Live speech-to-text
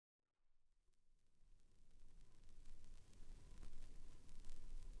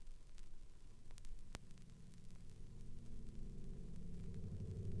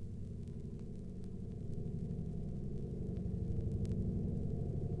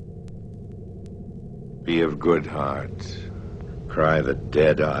Be of good heart. Cry the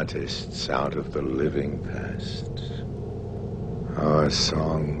dead artists out of the living past. Our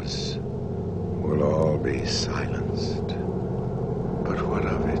songs will all be silenced. But what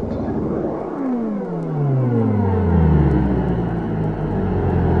of it?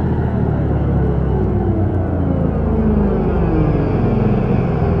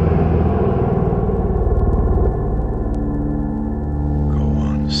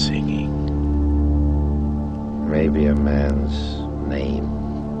 Maybe a man's name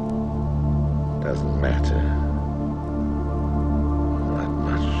doesn't matter that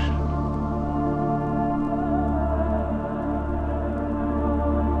much.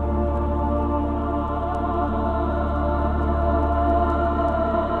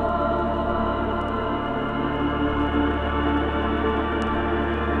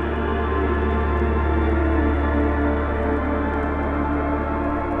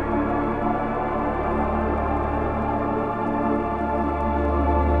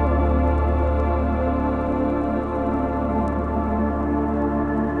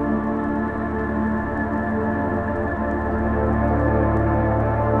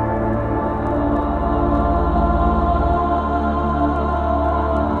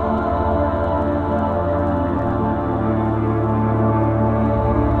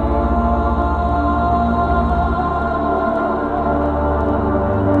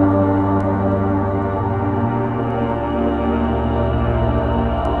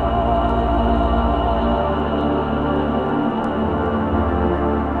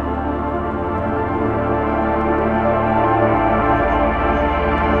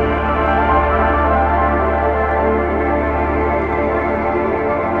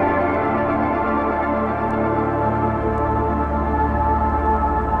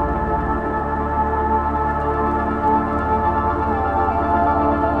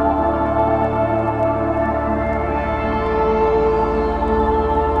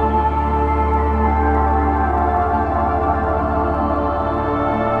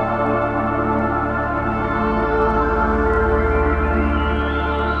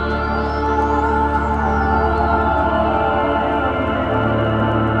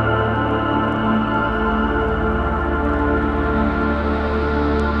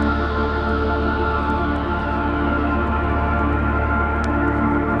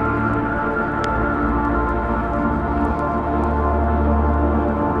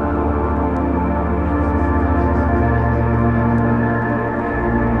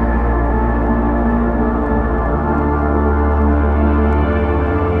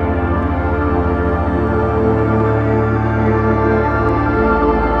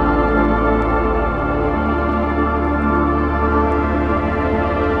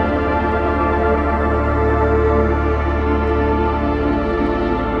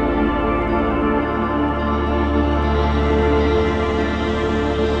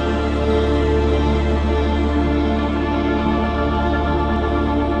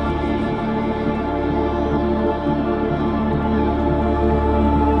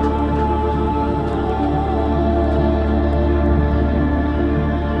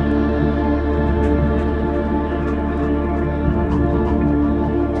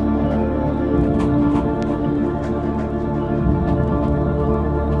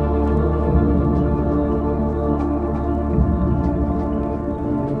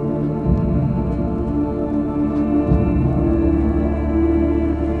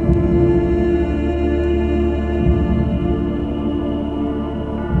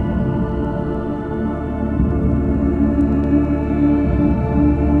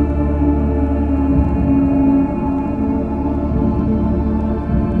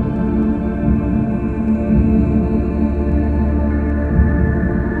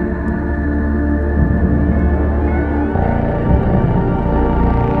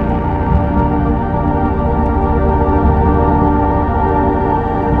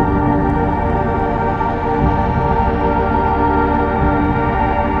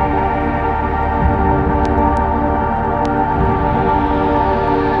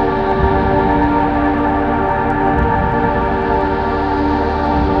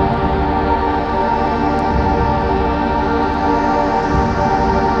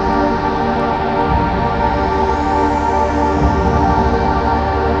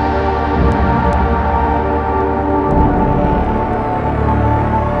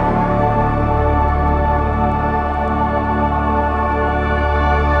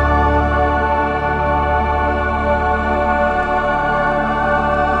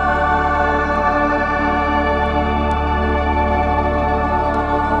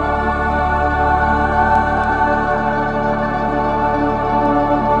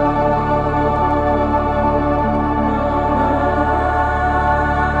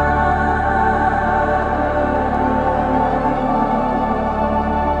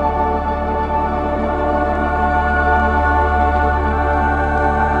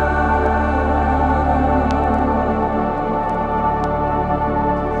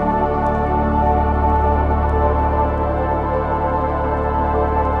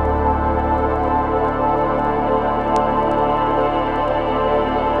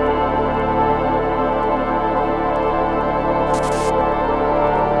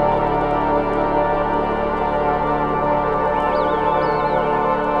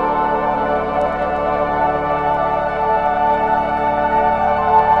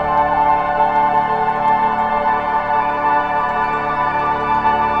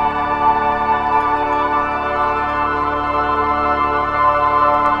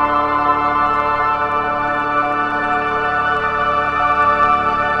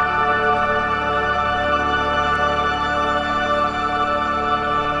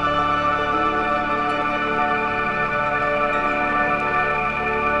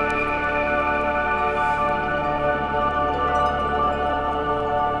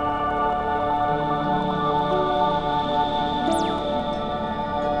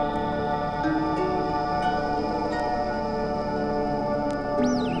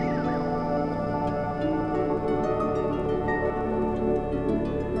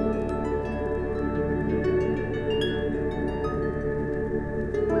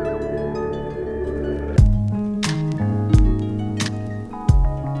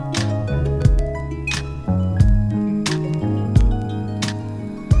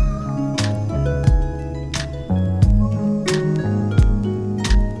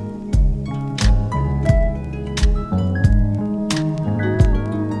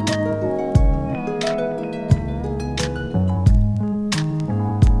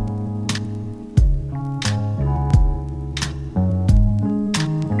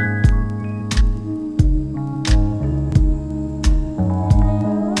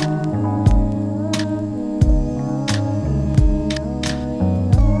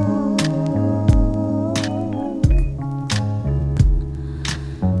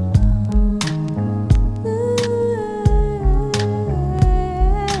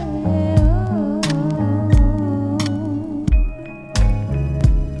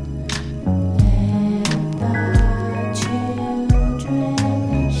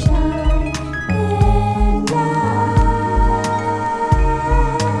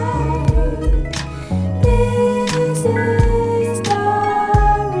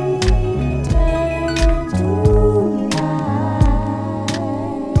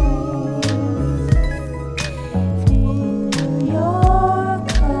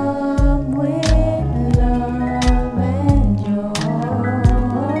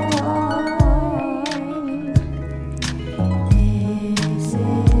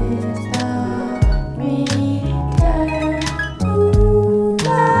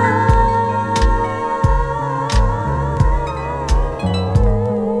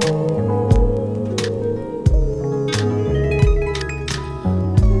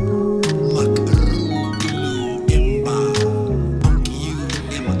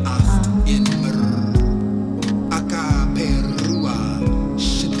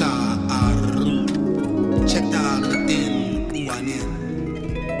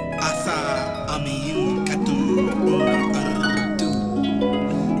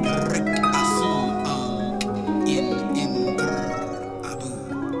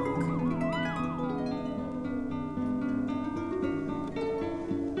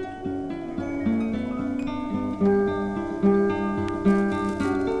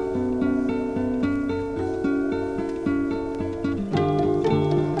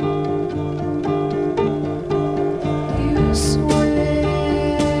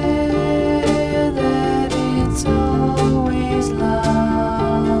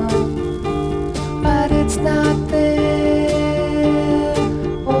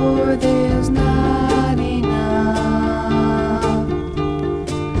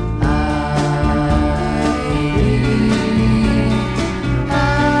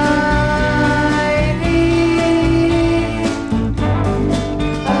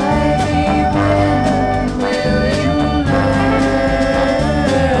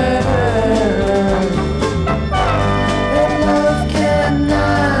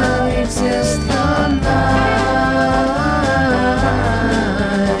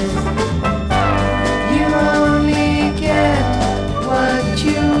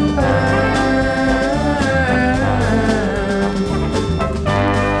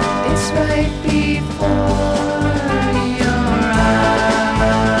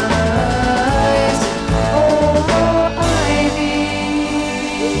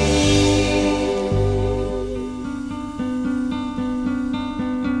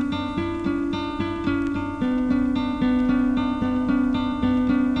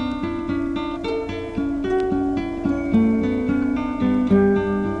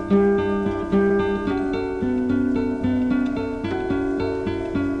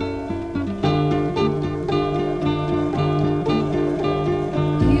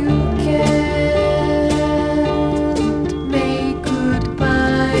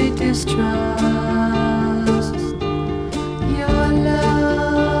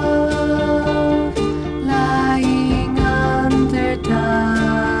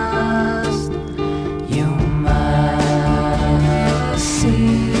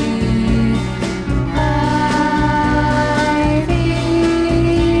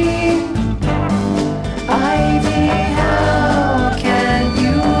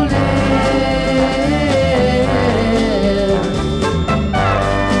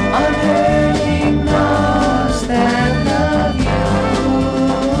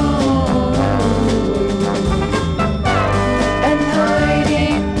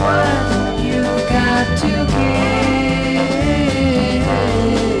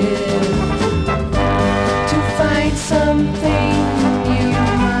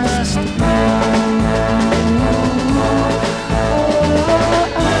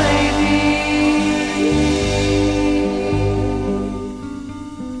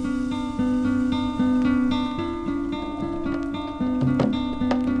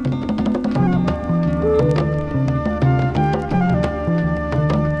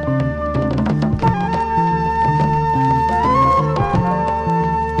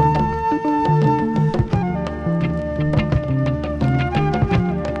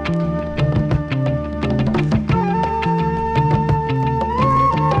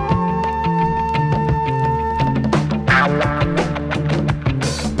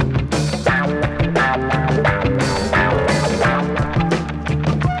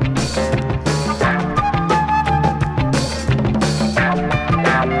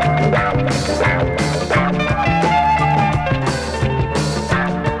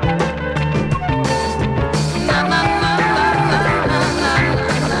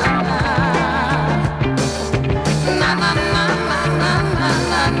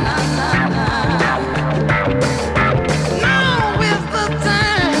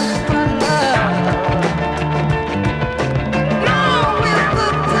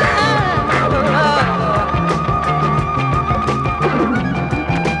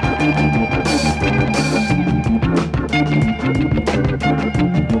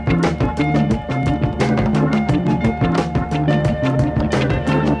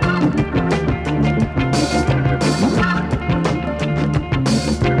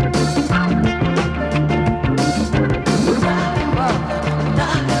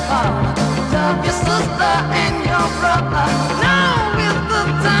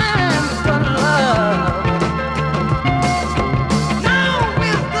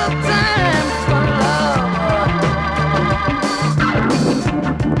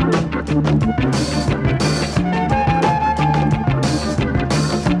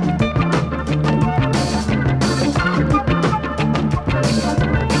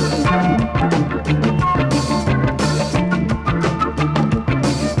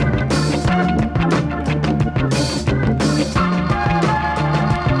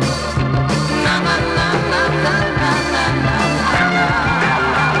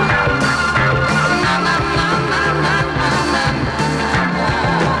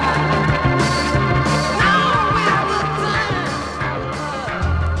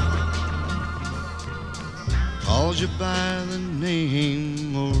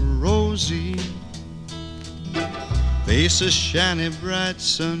 rosy, face a shiny, bright,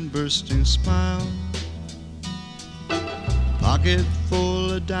 sun-bursting smile, pocket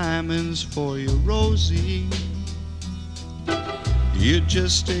full of diamonds for you, Rosie. You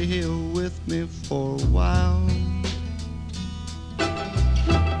just stay here with me for a while.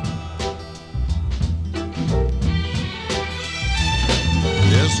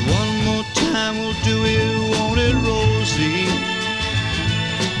 Just one more time we'll do it, won't it, Rosie?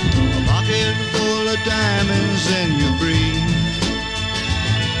 A pocket full of diamonds and you're free.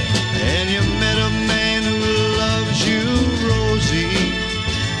 And you met a man who loves you, Rosie.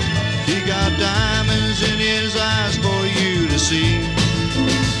 He got diamonds in his eyes for you to see.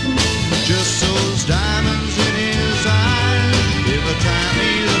 Just those diamonds in his eyes. Every time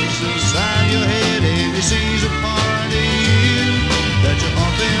he looks inside your head and he sees a part of you that you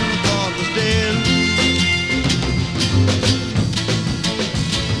often thought was dead.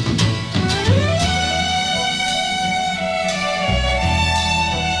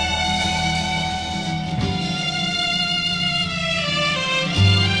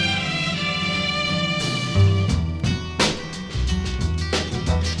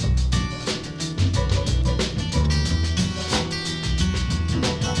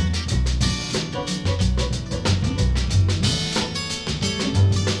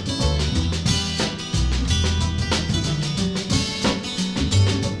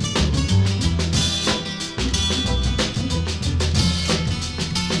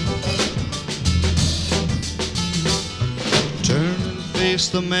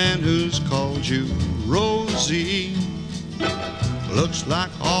 The man who's called you Rosie looks like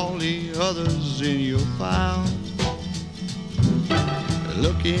all the others in your file,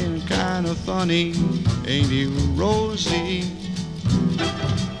 looking kind of funny, ain't he, Rosie?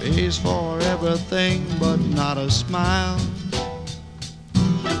 Pays for everything but not a smile.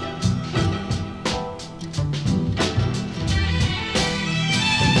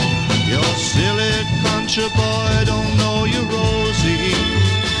 Your silly country boy don't know you, Rosie.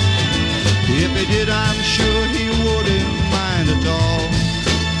 If he did, I'm sure he wouldn't mind at all.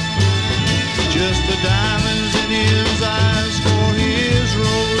 Just the diamonds in his eyes for his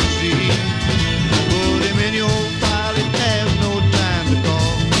Rosie. Put him in your file, he'd have no time to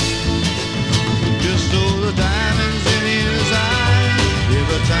call. Just those diamonds in his eyes.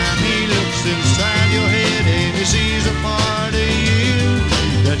 Every time he looks inside your head and he sees a part of you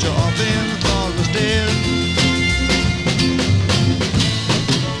that you often thought was dead.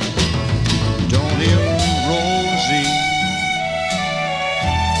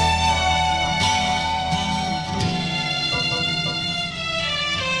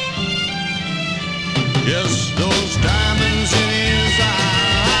 Yes, those diamonds in his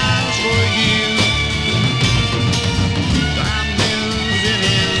eyes for you. Diamonds in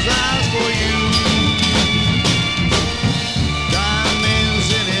his eyes for you. Diamonds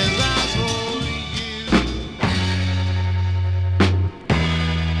in his eyes for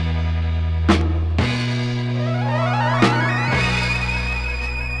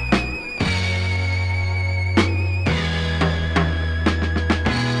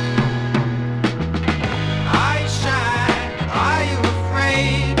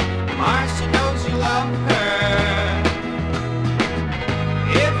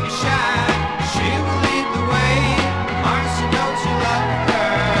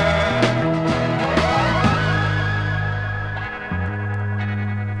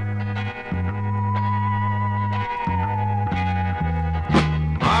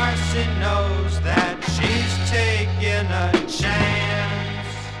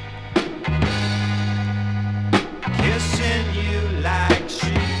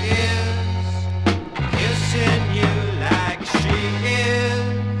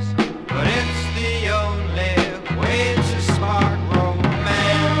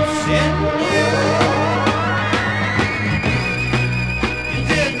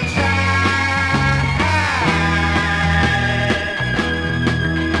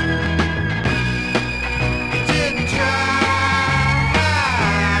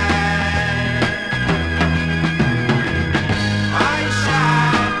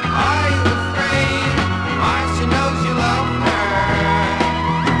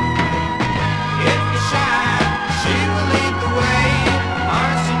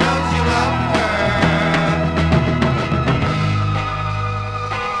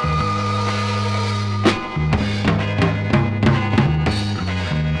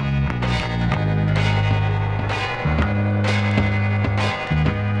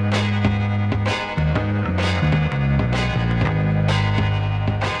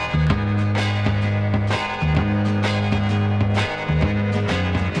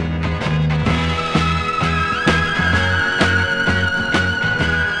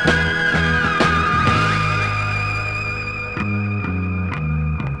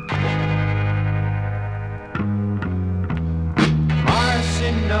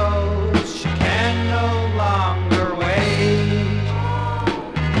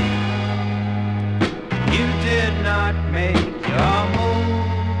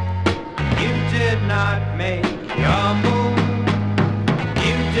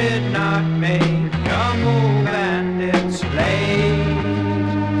did not make a move and it's late.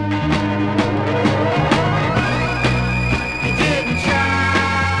 You didn't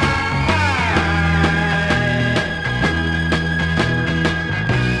try.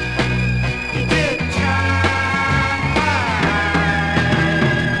 You didn't try.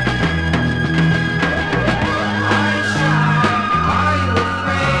 Are you shy? Are you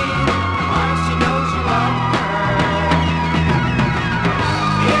afraid? Once she knows you love her.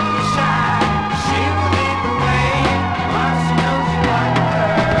 If you're shy, she will lead the way. Once she knows you love her.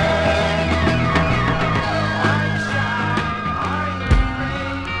 Are you shy? Are you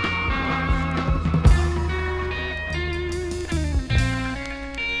afraid?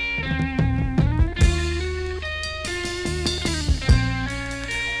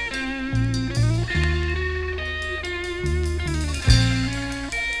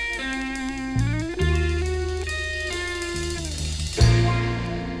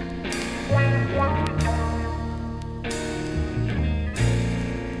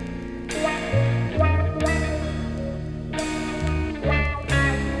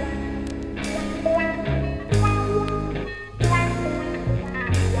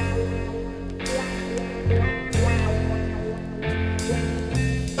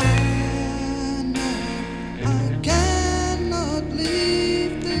 I cannot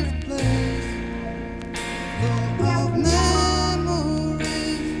leave this place full of memories.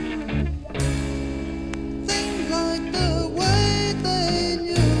 Things like the way they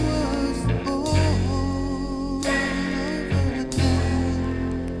knew us all over again.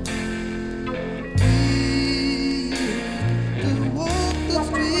 We used to walk the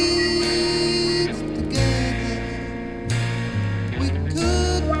streets together. We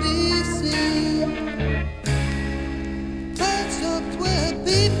could be seen. Past shops where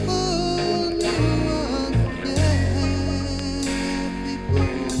people knew us, yeah, people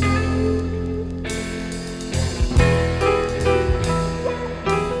knew.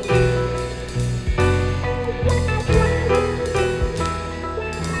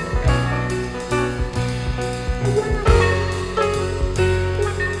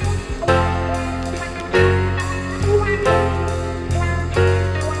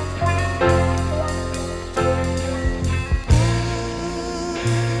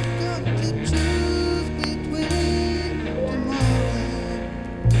 I've got to choose between tomorrow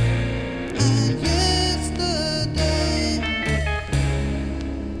and yesterday.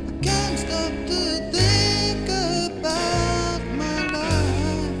 I can't stop to think about my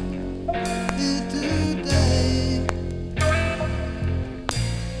life here today.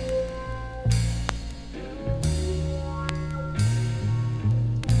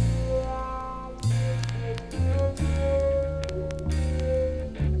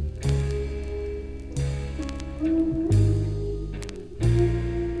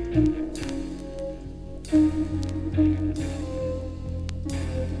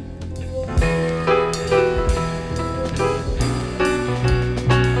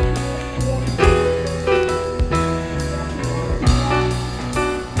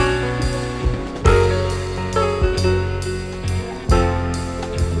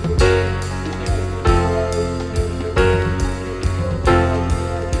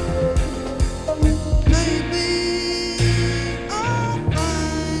 Maybe I'll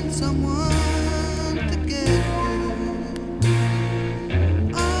find someone to get you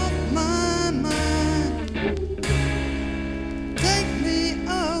off my mind. Take me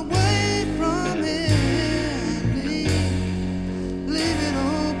away from here and leave it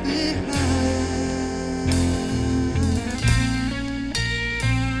all behind.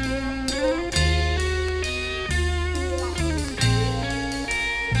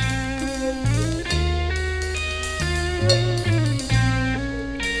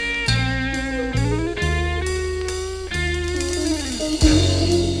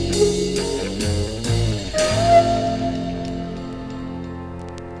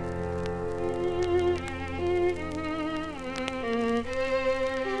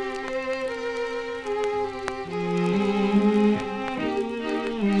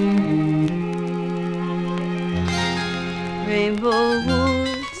 Rainbow wood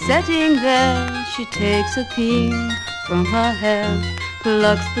setting there, she takes a pin from her hair,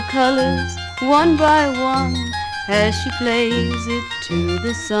 plucks the colors one by one as she plays it to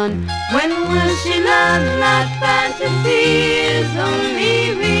the sun. When will she learn that fantasy is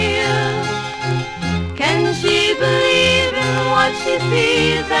only real? Can she believe in what she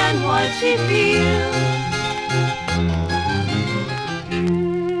sees and what she feels?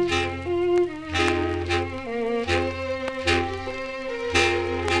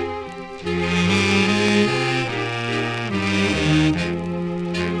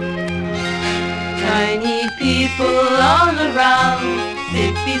 people all around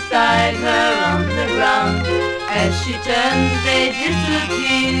sit beside her on the ground. As she turns they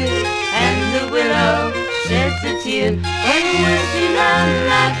disappear, and the willow sheds a tear. When will she learn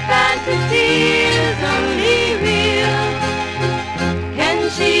that fantasy is only real? Can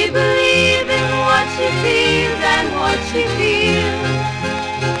she believe in what she sees and what she feels?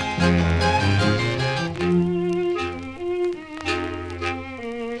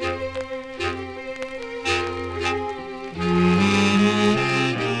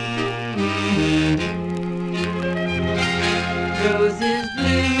 Roses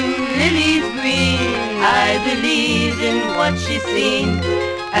blue, lilies green, I believe in what she's seen.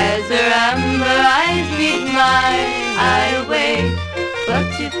 As her amber eyes meet mine, I awake but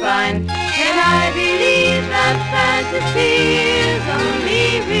to find. Can I believe that fantasy is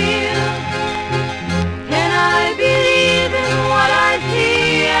only real? Can I believe in what I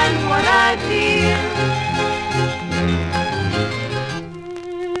see and what I feel?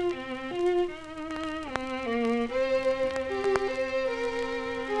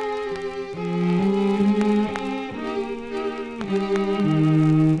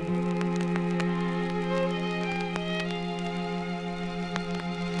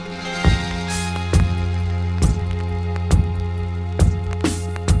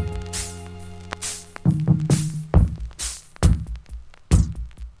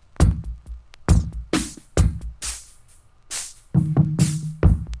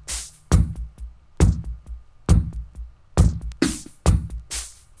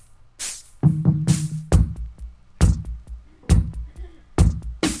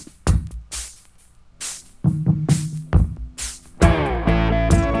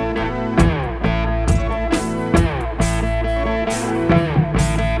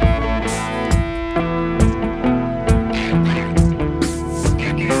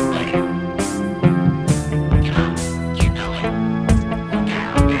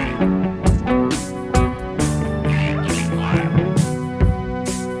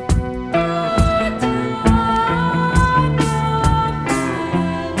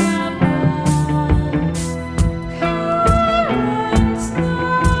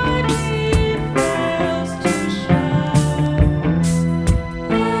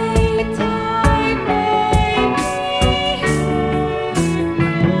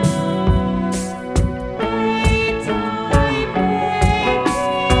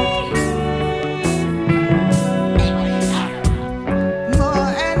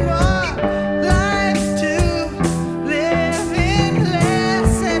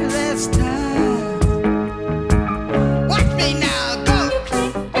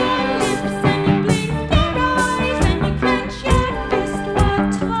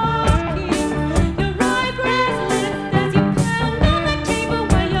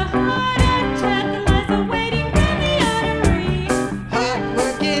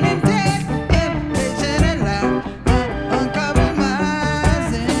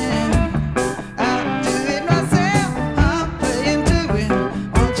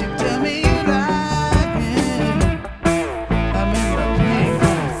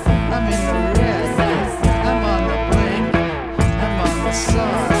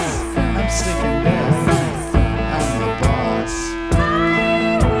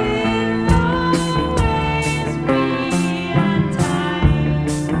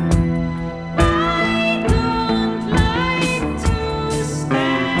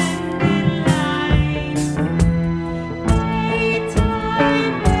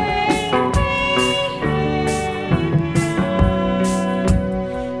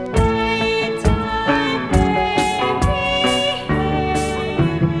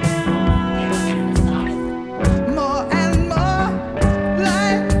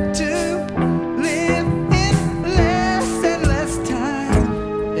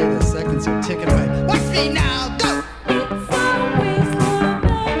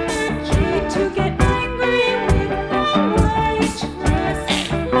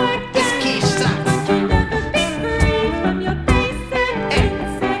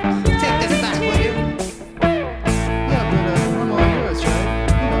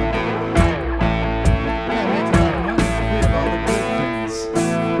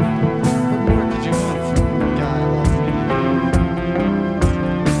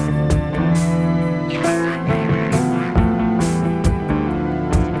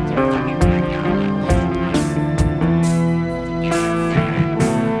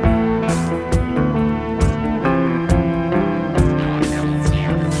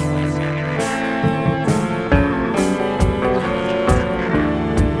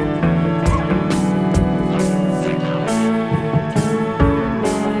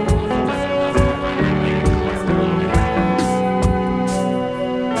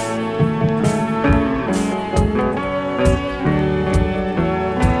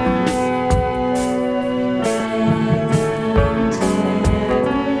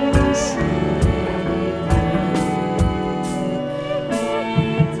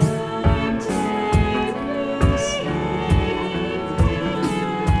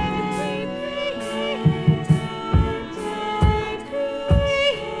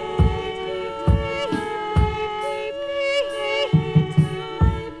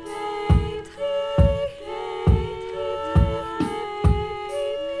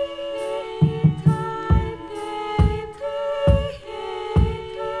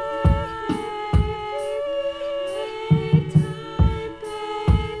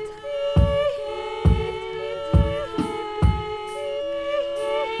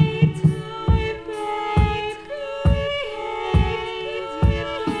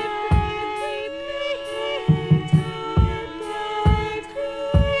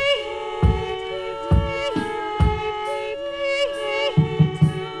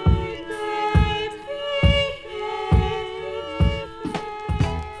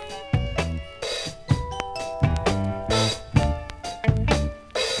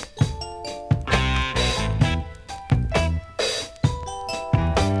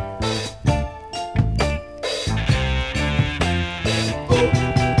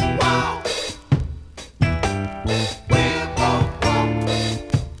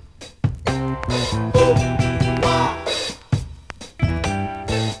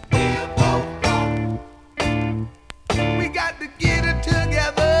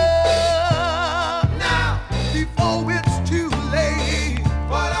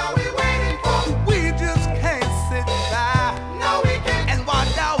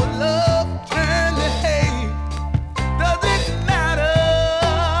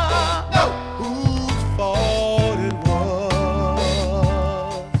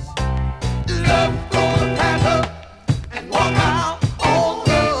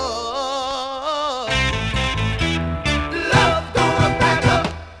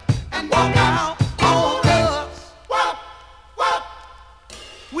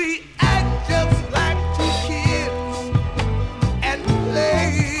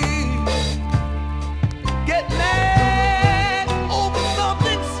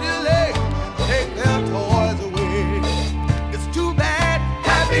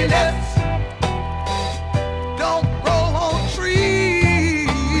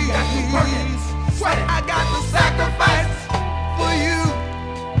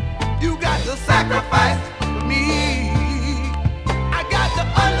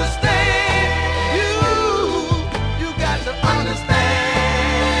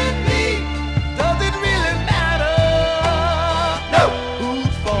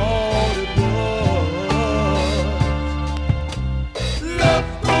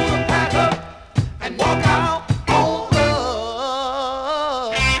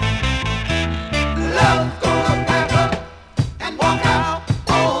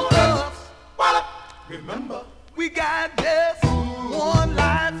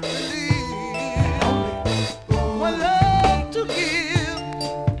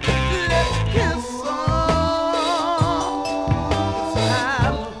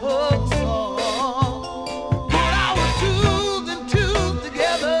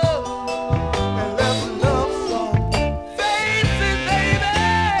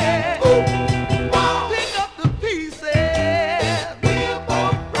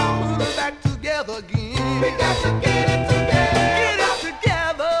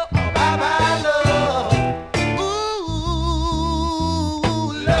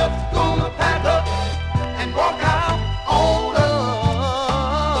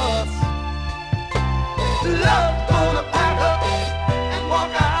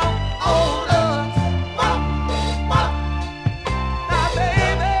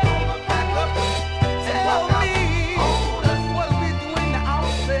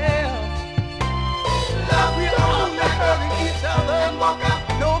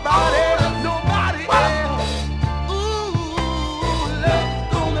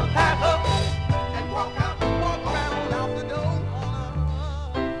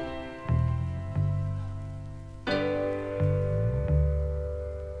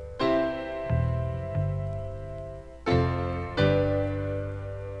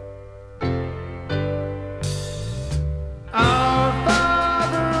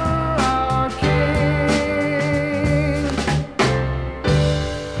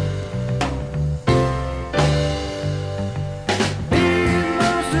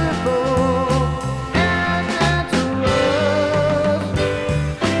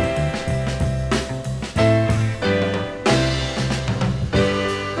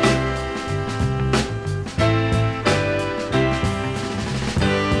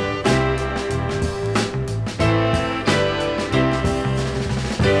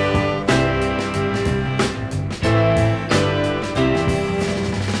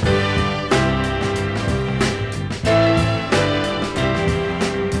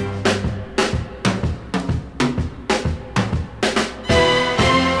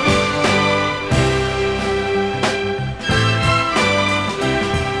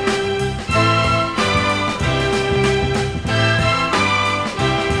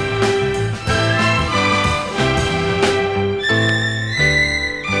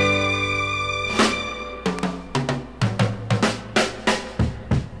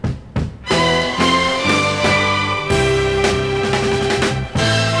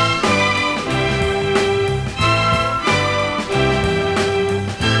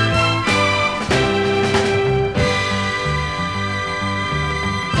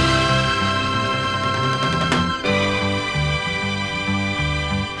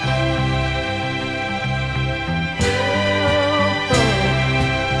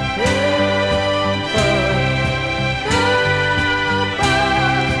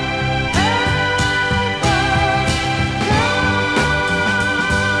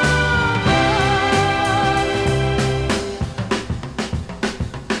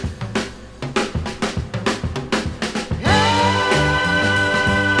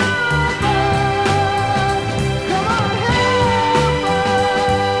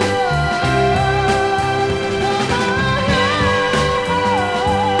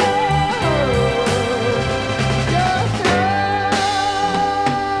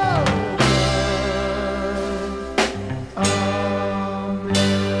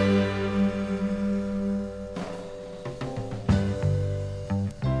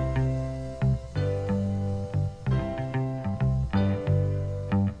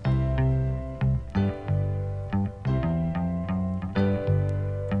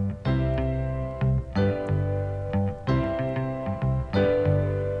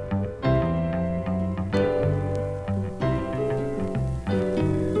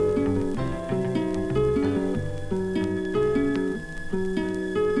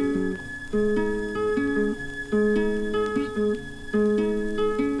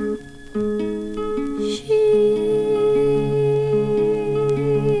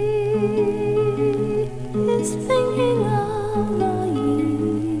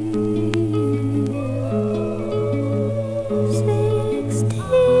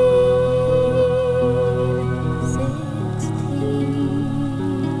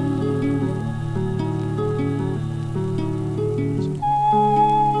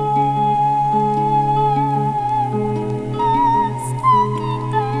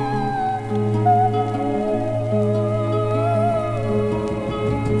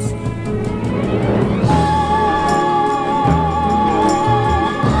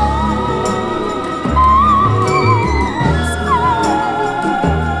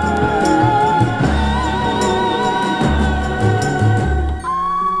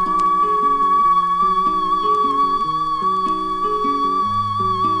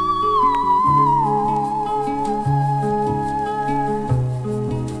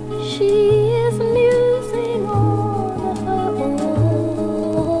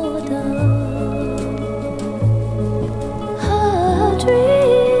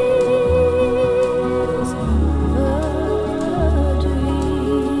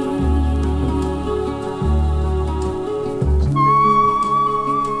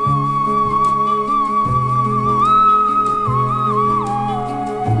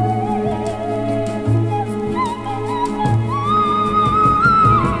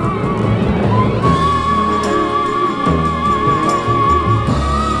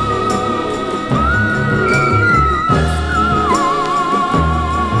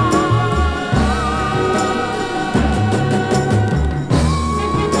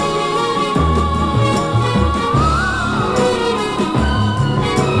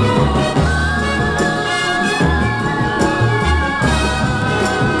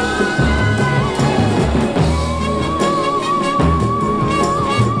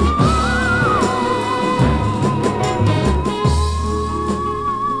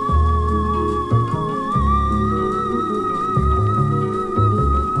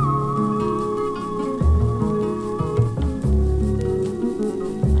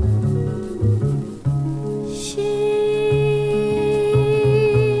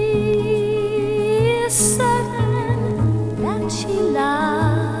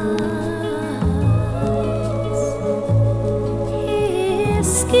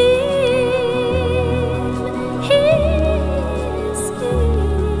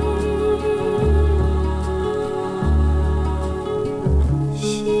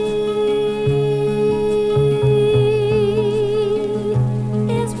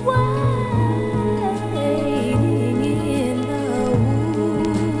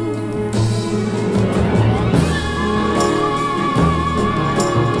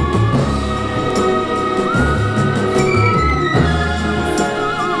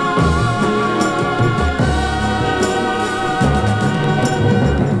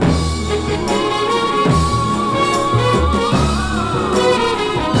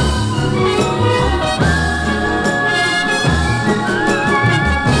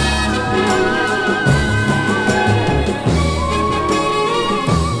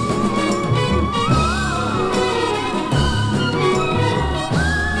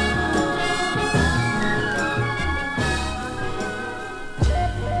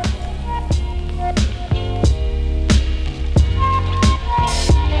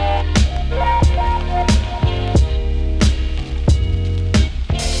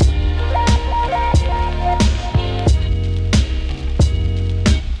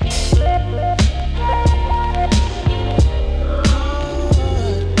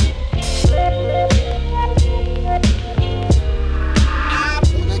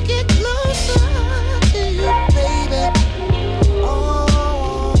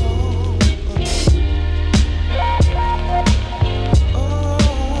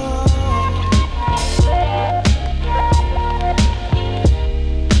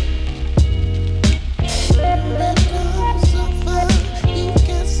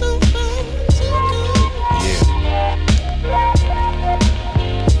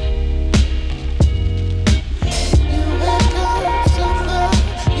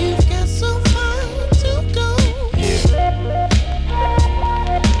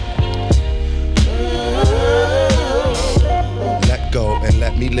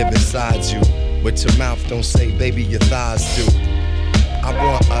 beside you. What your mouth don't say, baby, your thighs do. I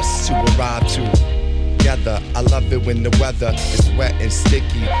want us to arrive together. I love it when the weather is wet and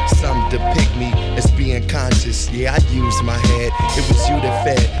sticky. Some depict me as being conscious. Yeah, I use my head. It was you that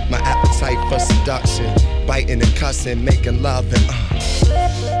fed my appetite for seduction. Biting and cussing, making love and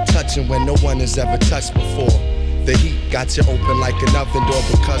touching when no one has ever touched before. The heat got you open like an oven door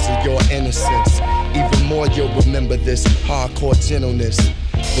because of your innocence. Even more you'll remember this hardcore gentleness.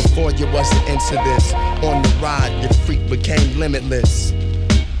 Before you wasn't into this, on the ride your freak became limitless.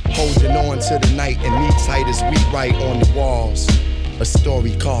 Holding on to the night and knee tight as we write on the walls. A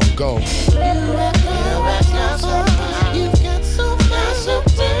story called Go. You got so much to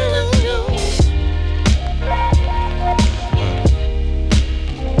do.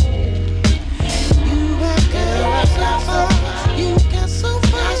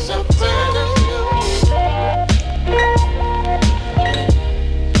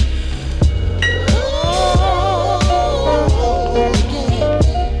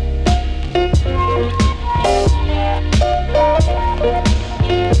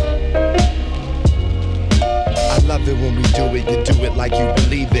 When we do it, you do it like you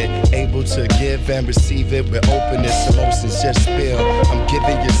believe it. Able to give and receive it with openness, emotions just spill. I'm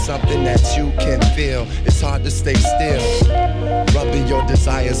giving you something that you can feel. It's hard to stay still. Rubbing your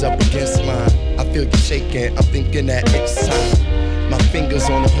desires up against mine. I feel you shaking, I'm thinking that it's time. My fingers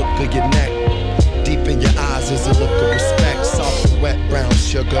on the hook of your neck. Deep in your eyes is a look of respect. Soft and wet brown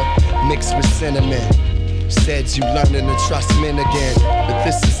sugar mixed with cinnamon. Said you learning to trust men again, but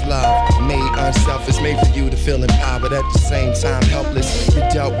this is love, made unselfish, made for you to feel empowered at the same time helpless. You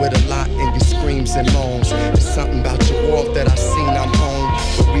dealt with a lot in your screams and moans. There's something about your walk that I seen I'm home,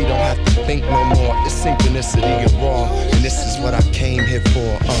 but we don't have to think no more. It's synchronicity and raw, and this is what I came here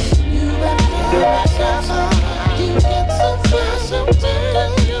for. You get so far, so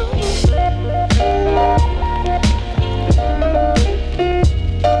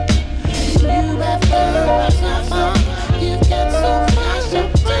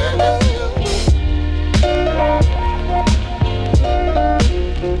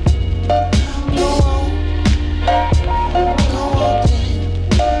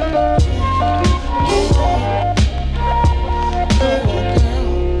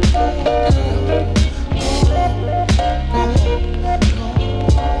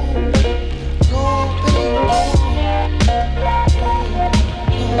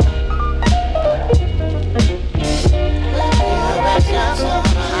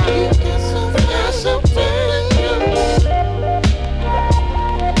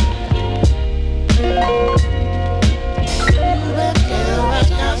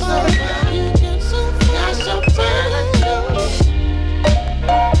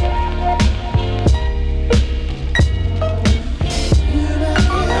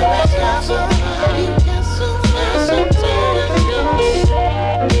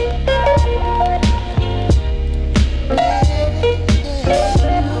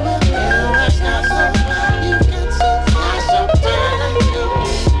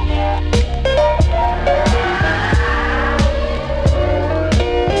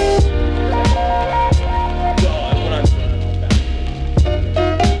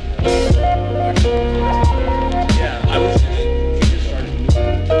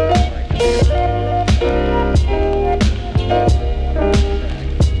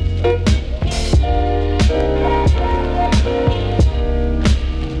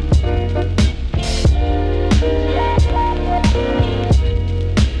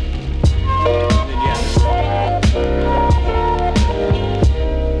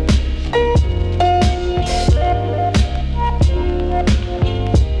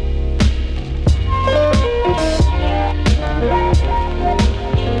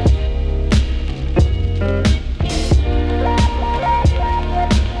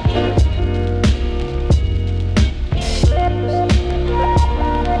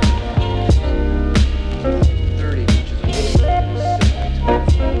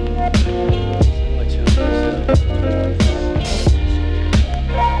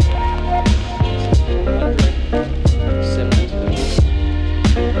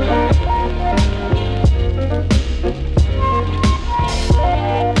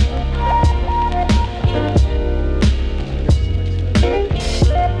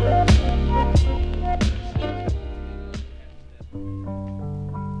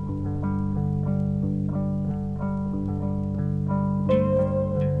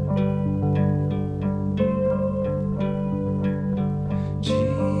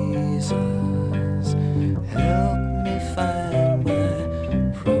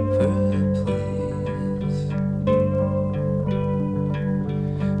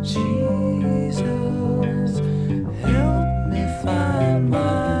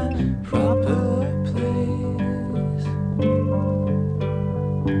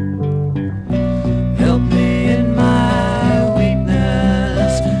Help me in my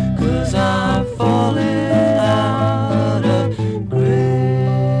weakness, 'cause I'm falling out of grace.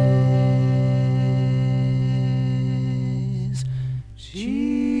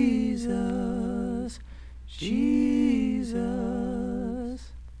 Jesus, Jesus.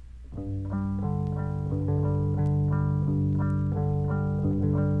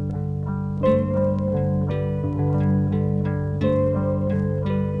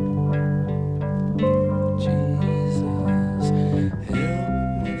 Jesus, help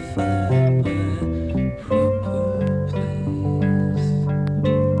me find my proper place.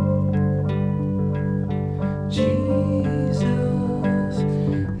 Jesus,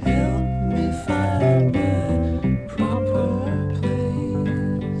 help me find my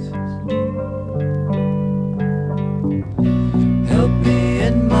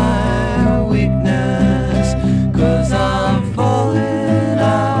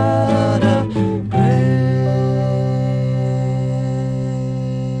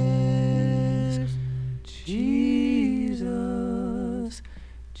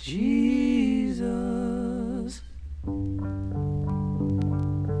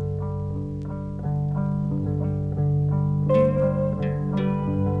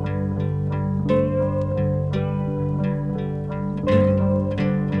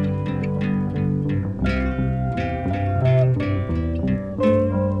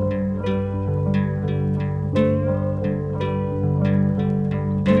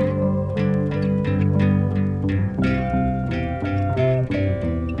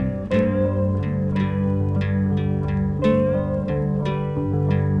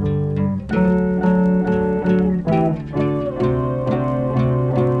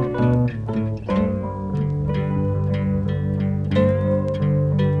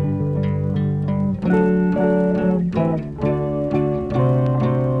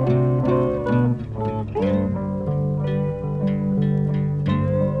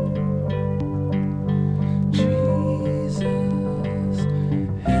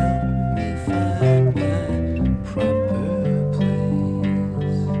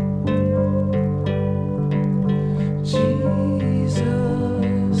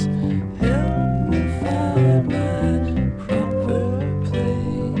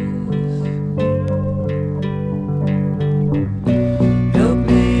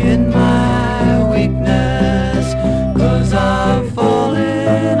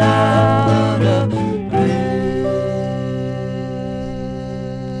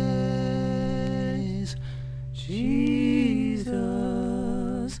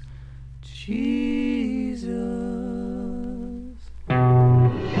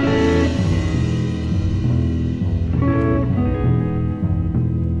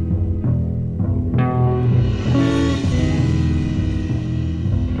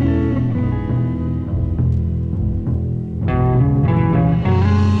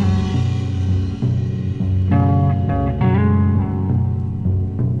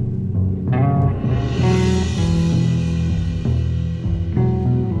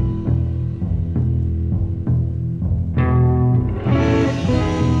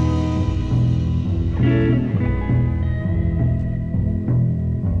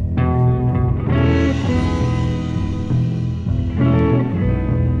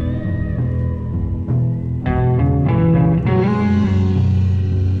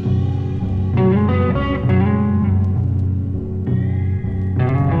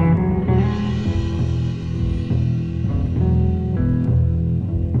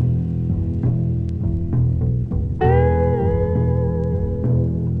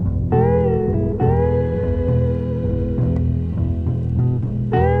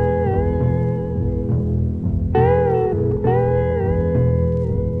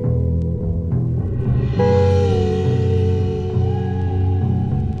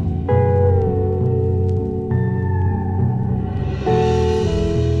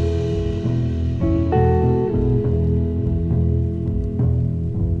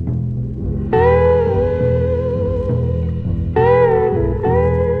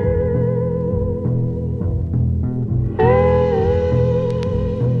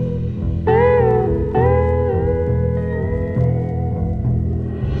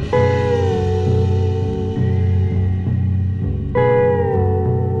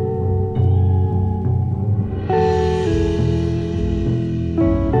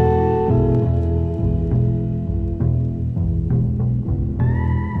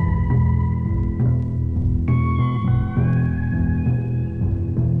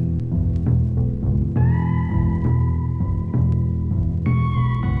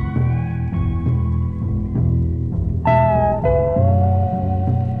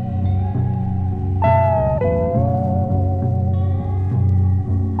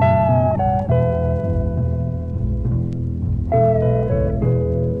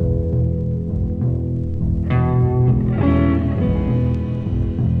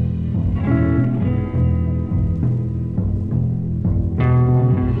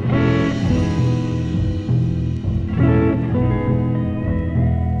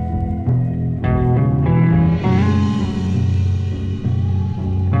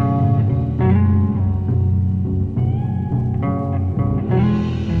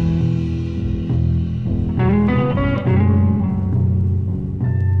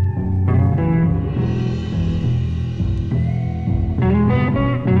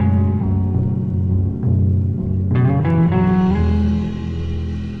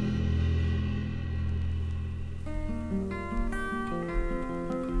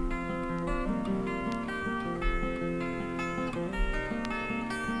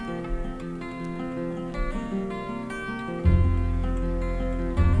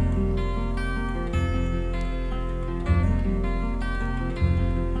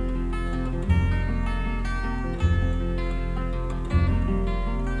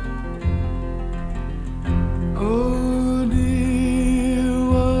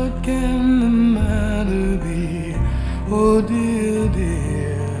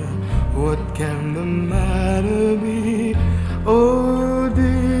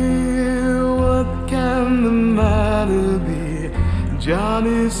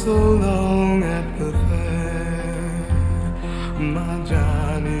Johnny, so long at the fair. My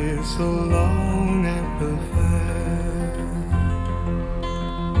Johnny, so long at the fair.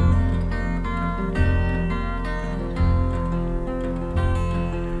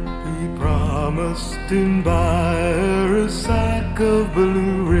 He promised to buy her a sack of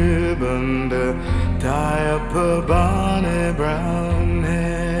blue ribbon to tie up her bonny brown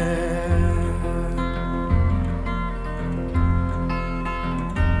hair.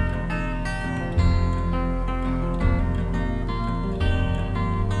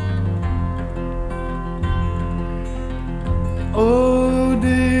 Oh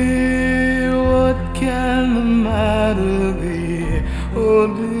dear, what can the matter be? Oh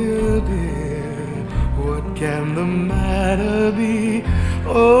dear, dear, what can the matter be?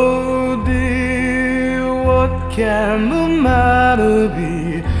 Oh dear, what can the matter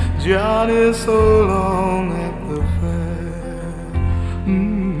be? Johnny, so long at the fair.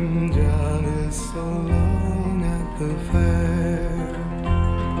 Johnny, so long at the fair.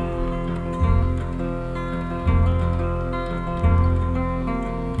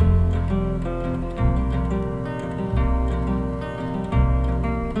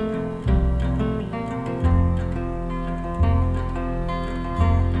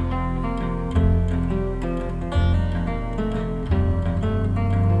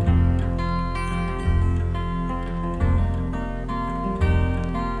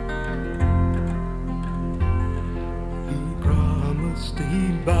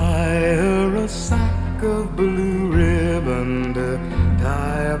 He'd buy her a sack of blue ribbon to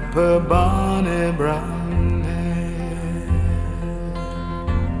tie up her bonny brown hair.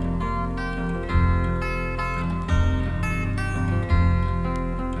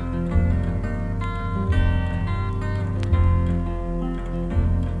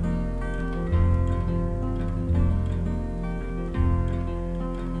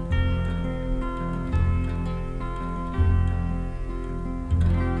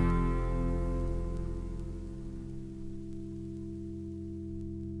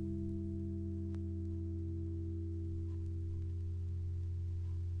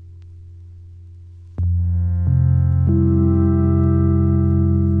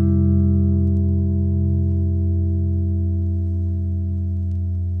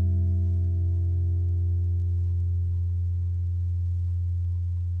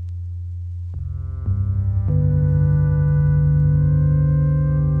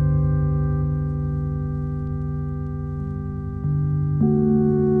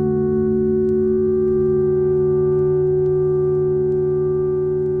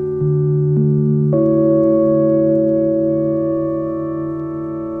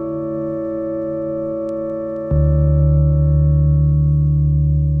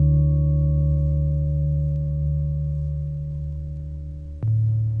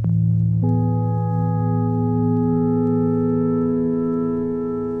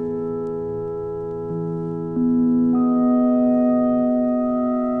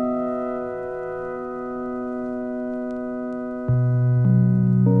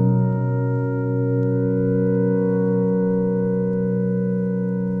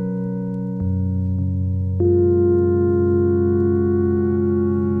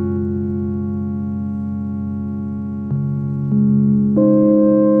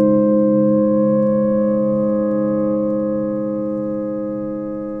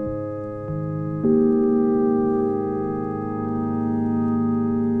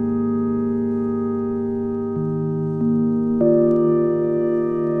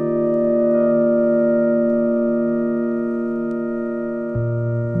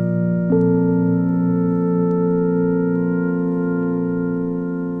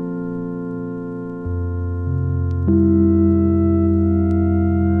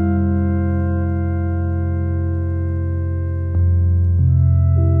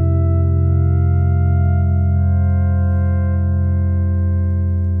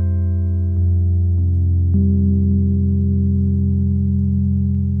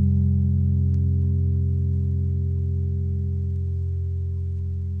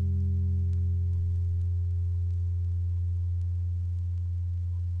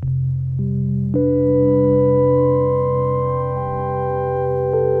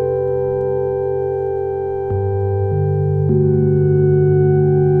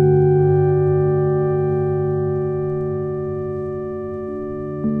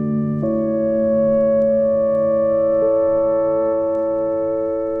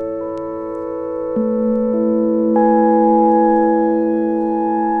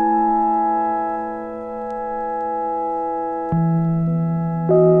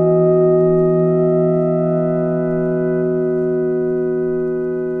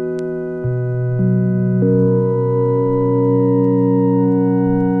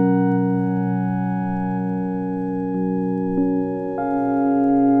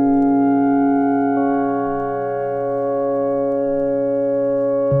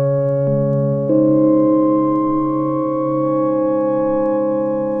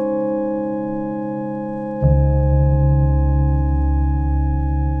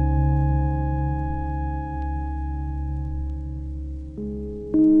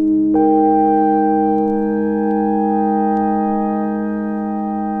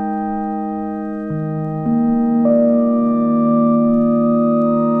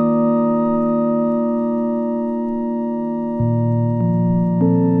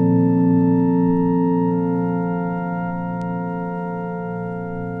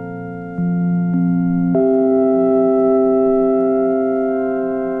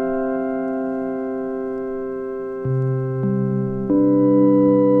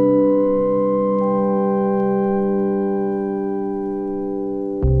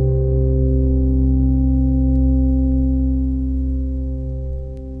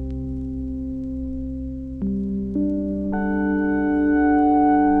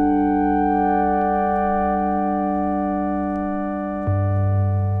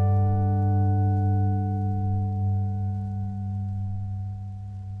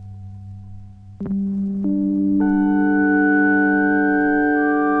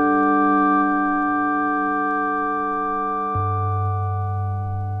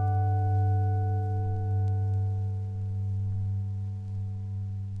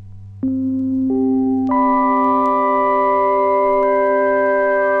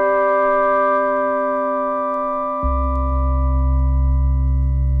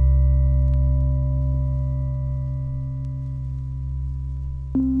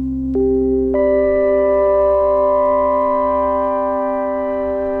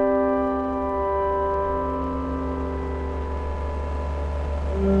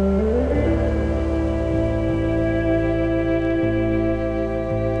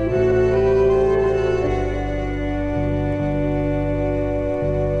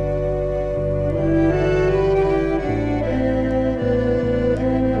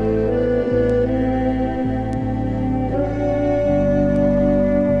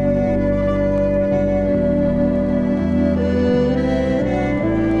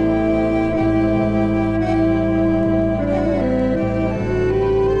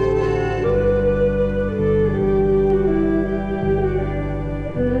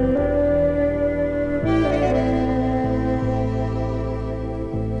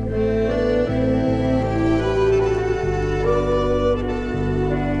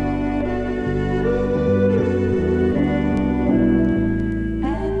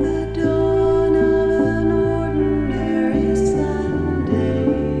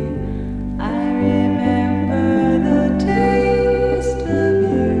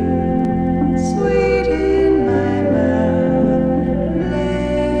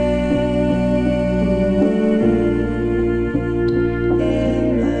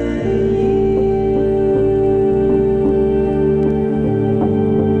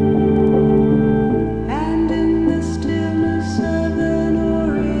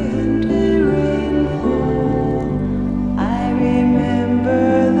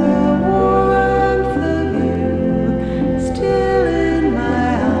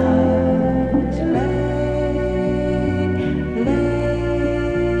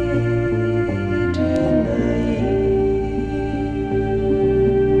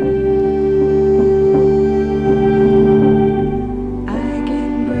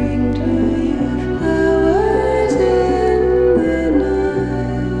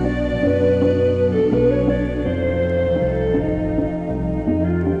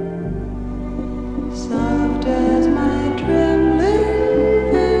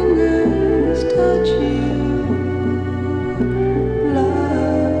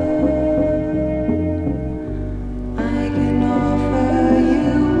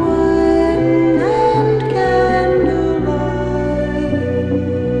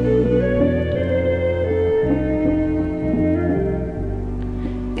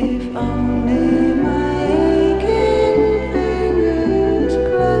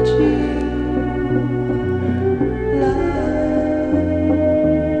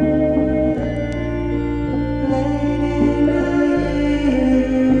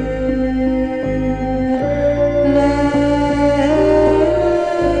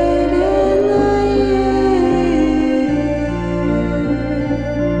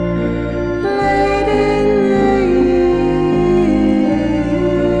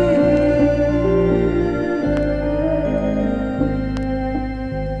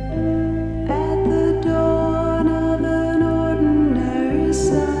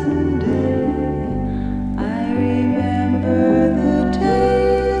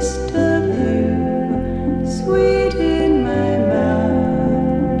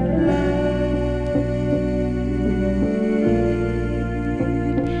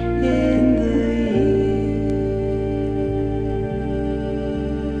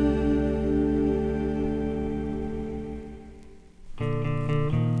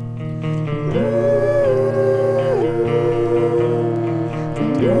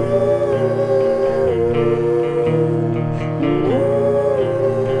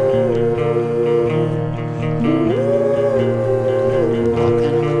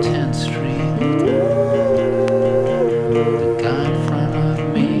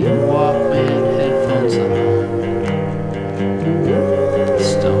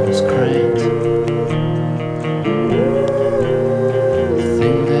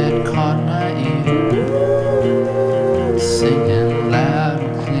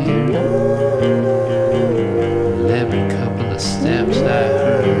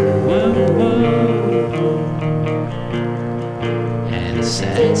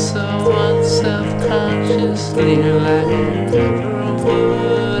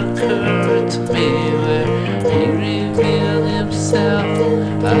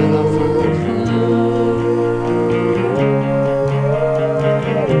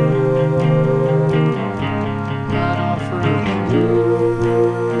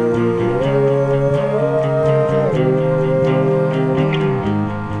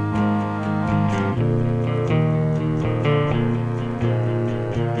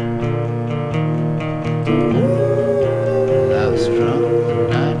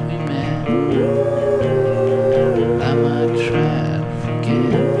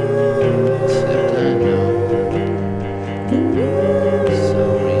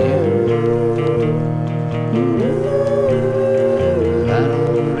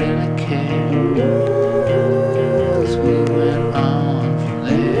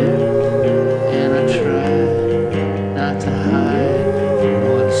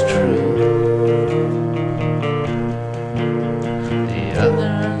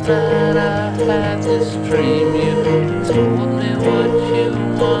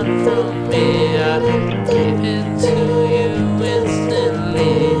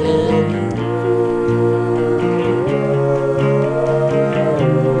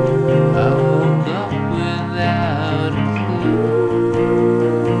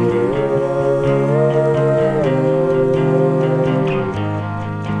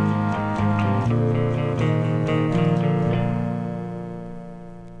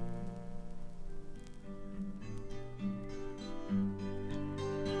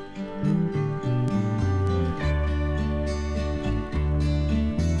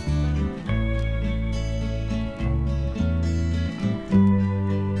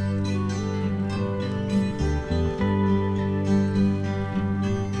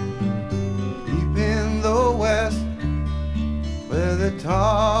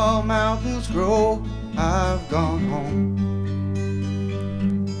 gone home.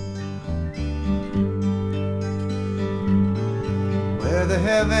 Where the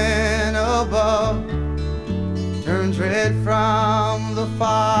heaven above turns red from the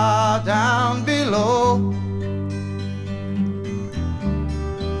far down below.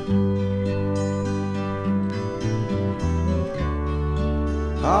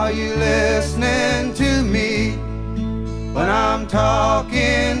 Are you listening to me when I'm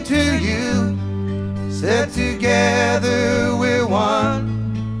talking to you? Said together we're one,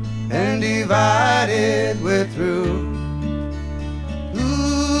 and divided we're through. Ooh,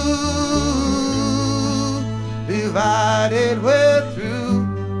 divided we're through.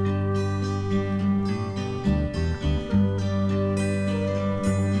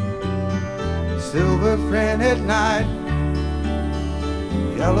 Silver friend at night,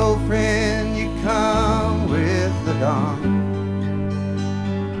 yellow friend, you come with the dawn.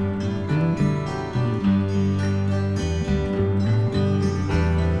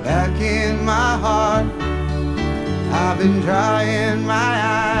 Back in my heart, I've been drying my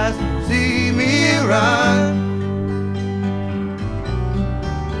eyes, see me run.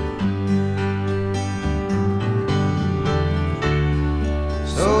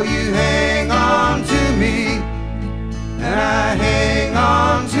 So you hang on to me, and I hang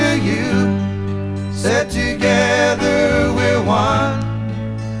on to you. Said together we're one,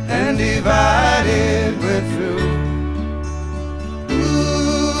 and divided we're through.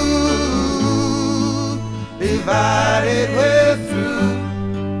 Ooh, divided we're through.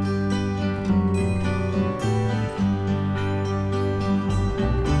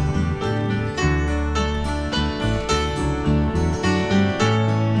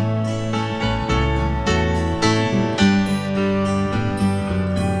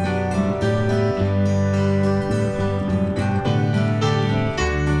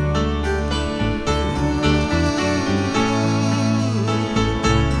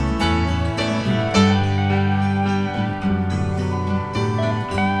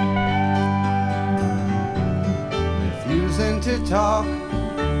 To talk,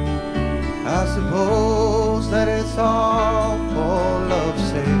 I suppose that it's all for love's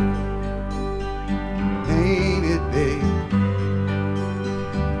sake. Ain't it, babe?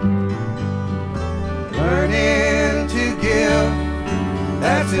 Learning to give,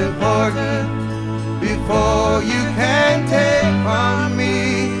 that's important, before you can take from me.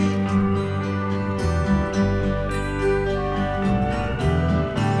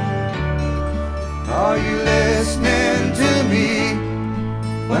 Are you listening to me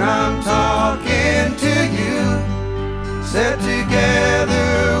when I'm talking to you? Said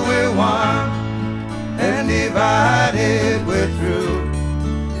together we're one, and divided we're through.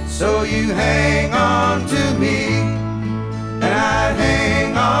 So you hang on to me, and I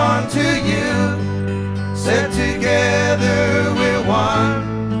hang on to you.